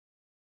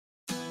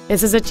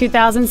This is a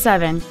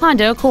 2007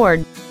 Honda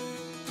Accord.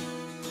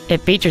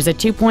 It features a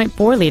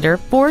 2.4-liter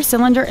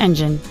four-cylinder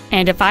engine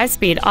and a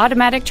 5-speed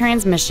automatic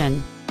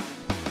transmission.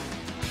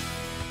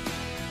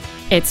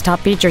 Its top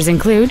features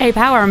include a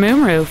power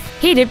moonroof,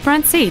 heated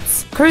front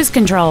seats, cruise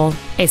control,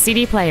 a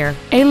CD player,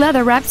 a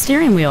leather-wrapped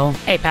steering wheel,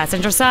 a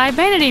passenger side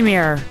vanity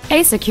mirror,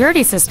 a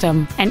security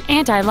system, an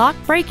anti-lock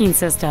braking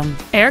system,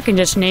 air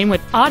conditioning with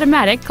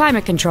automatic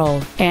climate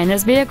control, and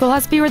this vehicle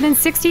has fewer than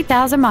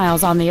 60,000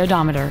 miles on the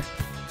odometer.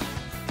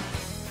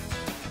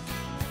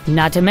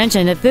 Not to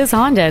mention that this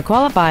Honda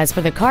qualifies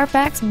for the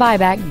Carfax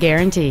buyback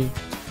guarantee.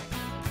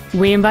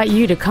 We invite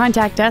you to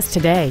contact us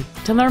today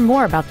to learn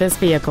more about this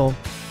vehicle.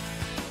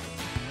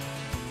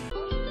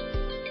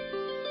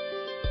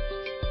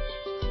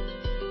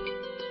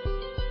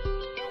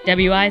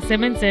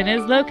 W.I.Simonson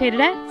is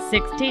located at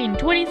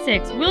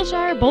 1626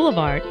 Wilshire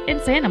Boulevard in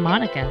Santa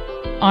Monica.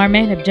 Our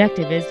main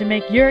objective is to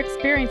make your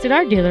experience at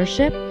our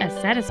dealership a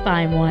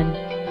satisfying one,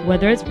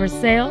 whether it's for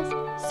sales,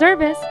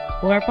 service,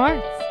 or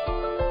parts.